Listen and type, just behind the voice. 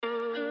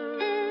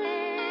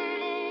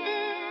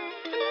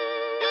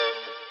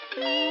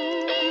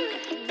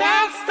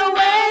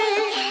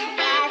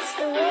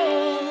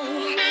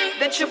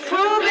that you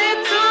prove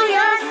it to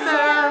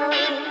yourself.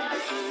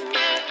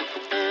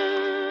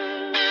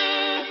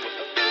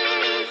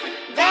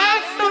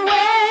 That's the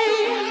way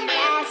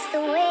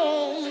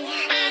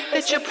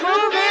that you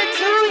prove it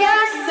to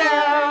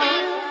yourself.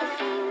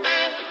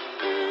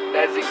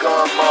 As it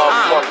gone,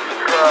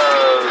 motherfucker.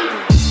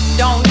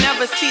 Don't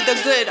never see the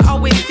good,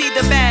 always see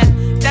the bad.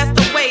 That's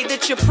the way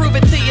that you prove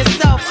it to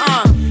yourself.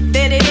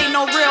 That it ain't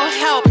no real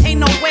help,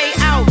 ain't no way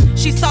out.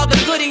 She saw the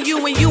good in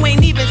you when you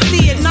ain't even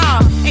see it, nah.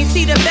 Ain't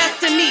see the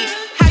best in me,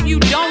 how you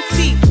don't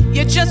see.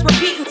 You're just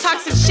repeating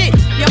toxic shit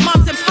your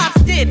moms and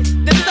pops did.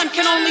 The son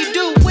can only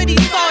do what he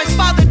saw his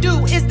father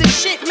do. Is the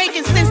shit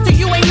making sense to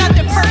you? Ain't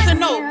nothing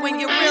personal when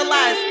you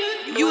realize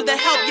you the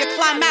help, you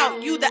climb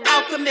out. You the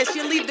alchemist,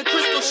 you leave the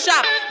crystal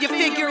shop, you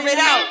figure it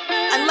out.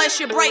 Unless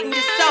you brighten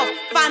yourself,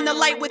 find the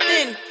light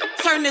within.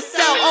 Turn the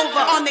cell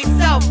over on they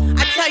self.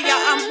 I tell ya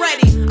I'm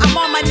ready, I'm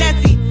on my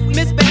Nessie.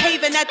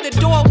 Misbehaving at the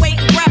door, wait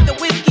and grab the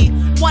whiskey.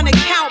 Wanna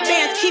count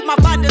bands, keep my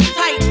bundles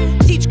tight.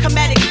 Teach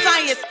comedic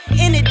science,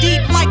 in it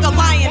deep like a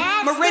lion.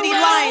 Meridian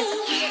lines,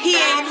 he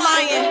ain't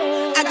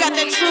lying. I got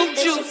that truth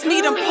juice,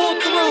 need him pulled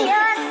through.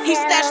 He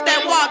stashed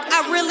that walk,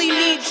 I really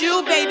need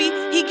you, baby.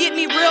 He get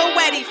me real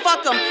wetty,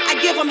 fuck him, I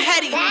give him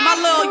heady. My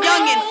little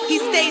youngin', he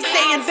stays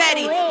saying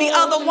Betty. The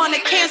other one a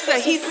cancer,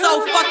 he's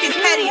so fucking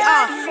petty.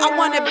 I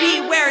wanna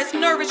be where it's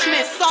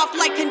nourishment, soft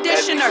like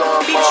conditioner.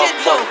 Be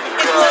gentle,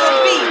 it's little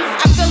V.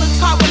 I fill his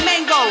car with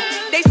mango,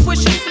 they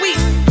swish his sweets.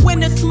 When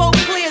the smoke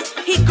clears,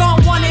 he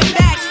gon' want it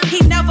back. He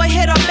never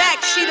hit her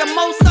back, she the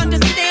most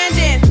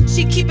understanding.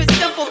 She keep it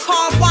simple,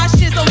 car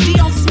washes, OD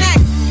on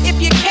snacks. If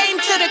you came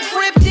to the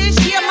crib this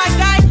year, my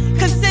guy,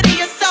 consider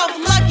yourself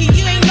lucky,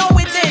 you ain't know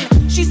it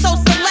then. She's so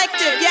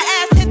selective, your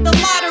ass hit the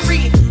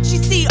lottery. She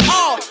see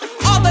all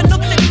the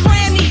nooks and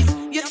crannies.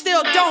 You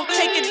still don't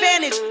take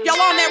advantage,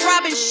 y'all on that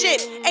robbing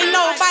shit. Ain't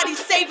nobody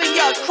saving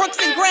ya, crooks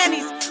and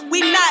grannies. We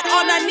not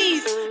on our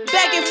knees,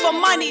 begging for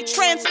money,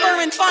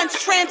 transferring funds,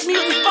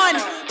 transmuting fun,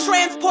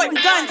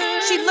 transporting guns.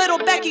 She little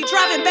Becky,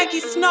 driving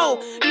Becky Snow.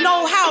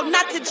 Know how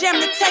not to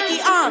jam the techie,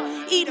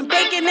 eating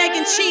bacon, egg,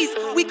 and cheese.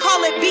 We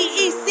call it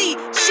BEC.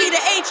 She the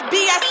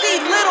HBIC,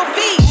 little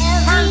V.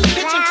 Her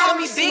bitch and call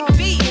me Big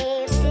V.